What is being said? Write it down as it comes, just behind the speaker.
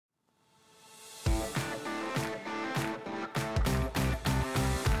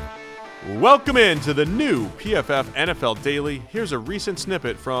Welcome into the new PFF NFL Daily. Here's a recent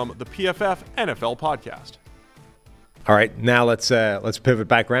snippet from the PFF NFL podcast. All right, now let's pivot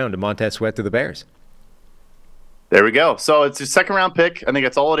back around to Montez Sweat to the Bears. There we go. So it's a second-round pick. I think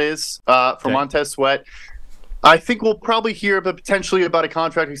that's all it is for Montez Sweat. I think we'll probably hear potentially about a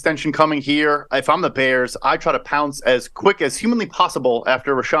contract extension coming here. If I'm the Bears, I try to pounce as quick as humanly possible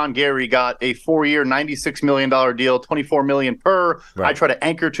after Rashawn Gary got a 4-year, $96 million deal, $24 million per. Right. I try to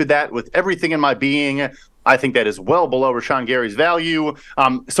anchor to that with everything in my being. I think that is well below Rashawn Gary's value.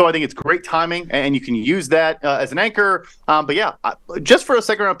 So I think it's great timing, and you can use that as an anchor. But yeah, just for a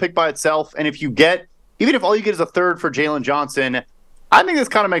second-round pick by itself, and even if all you get is a third for Jalen Johnson, I think this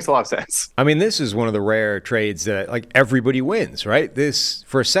kind of makes a lot of sense. I mean, this is one of the rare trades that everybody wins, right? This,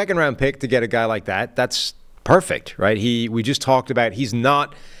 for a second-round pick to get a guy like that, that's perfect, right? We just talked about he's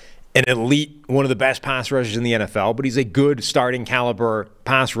not an elite, one of the best pass rushers in the NFL, but he's a good starting caliber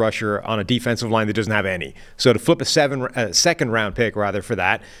pass rusher on a defensive line that doesn't have any. So to flip a second-round pick, for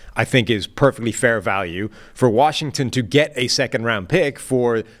that, I think is perfectly fair value. For Washington to get a second-round pick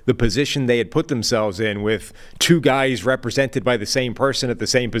for the position they had put themselves in with two guys represented by the same person at the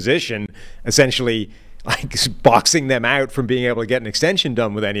same position, essentially boxing them out from being able to get an extension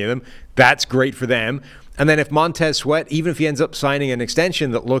done with any of them, that's great for them. And then if Montez Sweat, even if he ends up signing an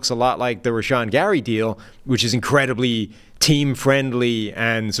extension that looks a lot like the Rashawn Gary deal, which is incredibly team-friendly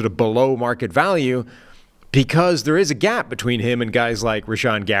and sort of below market value, because there is a gap between him and guys like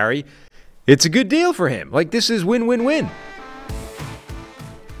Rashawn Gary, it's a good deal for him. This is win-win-win.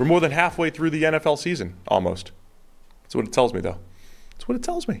 We're more than halfway through the NFL season, almost. That's what it tells me, though. That's what it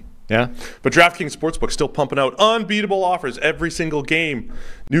tells me. Yeah. But DraftKings Sportsbook still pumping out unbeatable offers every single game.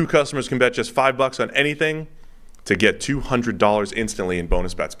 New customers can bet just $5 on anything to get $200 instantly in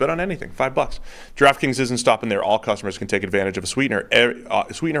bonus bets. Bet on anything, $5. DraftKings isn't stopping there. All customers can take advantage of a sweetener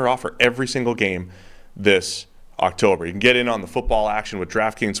offer every single game this October. You can get in on the football action with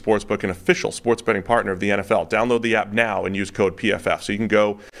DraftKings Sportsbook, an official sports betting partner of the NFL. Download the app now and use code PFF. So you can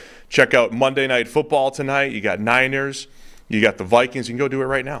go check out Monday Night Football tonight. You got Niners. You got the Vikings. You can go do it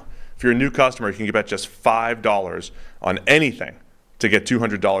right now. If you're a new customer, you can bet just $5 on anything to get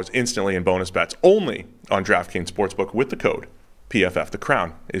 $200 instantly in bonus bets. Only on DraftKings Sportsbook with the code PFF. The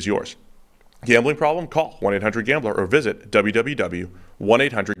crown is yours. Gambling problem? Call 1-800-GAMBLER or visit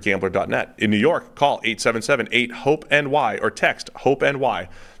www.1800gambler.net. In New York, call 877-8-HOPE-NY or text HOPE-NY.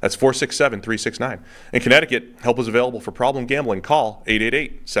 That's 467-369. In Connecticut, help is available for problem gambling. Call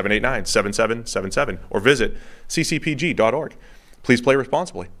 888-789-7777 or visit ccpg.org. Please play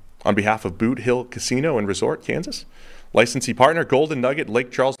responsibly. On behalf of Boot Hill Casino and Resort, Kansas, licensee partner Golden Nugget, Lake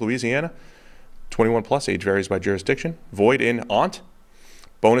Charles, Louisiana. 21 plus, age varies by jurisdiction. Void in Ont.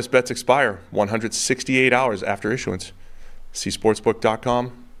 Bonus bets expire 168 hours after issuance. See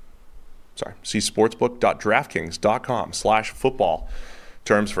sportsbook.draftkings.com/football.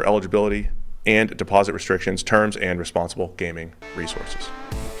 Terms for eligibility and deposit restrictions, terms and responsible gaming resources.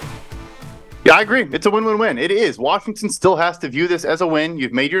 Yeah, I agree. It's a win-win-win. It is. Washington still has to view this as a win.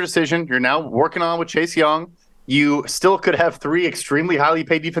 You've made your decision. You're now working on with Chase Young. You still could have 3 extremely highly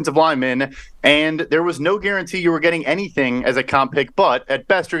paid defensive linemen, and there was no guarantee you were getting anything as a comp pick, but at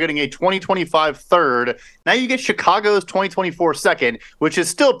best you're getting a 2025 third. Now you get Chicago's 2024 second, which is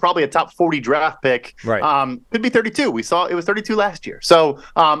still probably a top 40 draft pick. Right. Could be 32. We saw it was 32 last year. So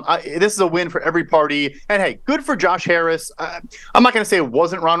this is a win for every party. And hey, good for Josh Harris. I'm not going to say it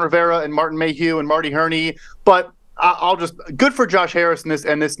wasn't Ron Rivera and Martin Mayhew and Marty Herney, but good for Josh Harris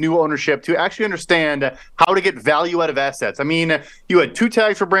and this new ownership to actually understand how to get value out of assets. I mean, you had 2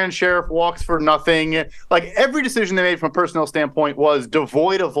 tags for Brandon Sheriff, walks for nothing. Every decision they made from a personnel standpoint was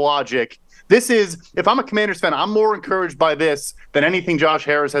devoid of logic. This is, if I'm a Commanders fan, I'm more encouraged by this than anything Josh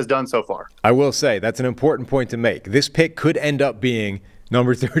Harris has done so far. I will say that's an important point to make. This pick could end up being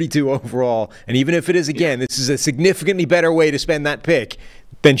number 32 overall, and even if it is, again, this is a significantly better way to spend that pick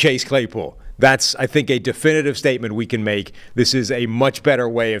than Chase Claypool. That's, I think, a definitive statement we can make. This is a much better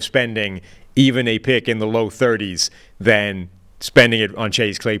way of spending even a pick in the low 30s than spending it on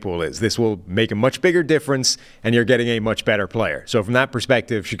Chase Claypool is. This will make a much bigger difference, and you're getting a much better player. So from that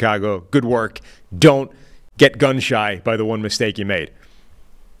perspective, Chicago, good work. Don't get gun-shy by the one mistake you made.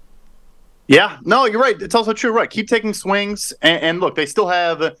 Yeah, no, you're right. It's also true, right? Keep taking swings. And look, they still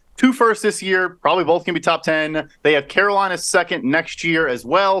have 2 firsts this year. Probably both can be top 10. They have Carolina's second next year as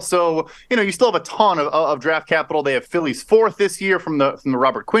well. So, you still have a ton of draft capital. They have Philly's 4th this year from the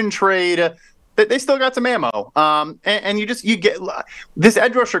Robert Quinn trade. they still got some ammo. And you get this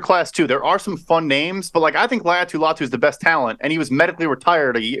edge rusher class too. There are some fun names, but like I think Latu is the best talent, and he was medically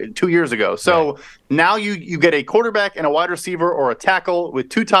retired 2 years ago. So now you get a quarterback and a wide receiver or a tackle with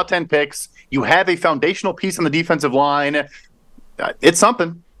 2 top 10 picks. You have a foundational piece on the defensive line. It's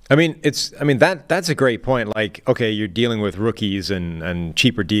something. That's a great point. Like, okay, you're dealing with rookies and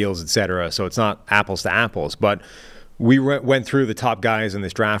cheaper deals, et cetera, so it's not apples to apples. But we went through the top guys in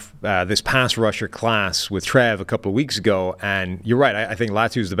this draft, this pass rusher class with Trev a couple of weeks ago, and you're right. I think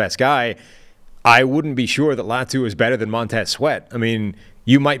Latu's the best guy. I wouldn't be sure that Latu is better than Montez Sweat. I mean,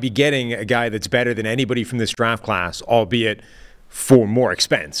 you might be getting a guy that's better than anybody from this draft class, albeit for more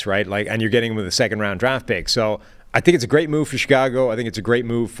expense, right? Like, and you're getting him with a second-round draft pick. So I think it's a great move for Chicago. I think it's a great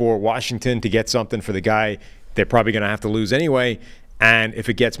move for Washington to get something for the guy they're probably going to have to lose anyway. And if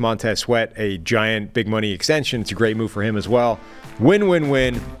it gets Montez Sweat a giant big money extension, it's a great move for him as well. Win, win,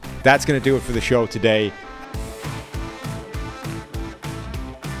 win. That's going to do it for the show today.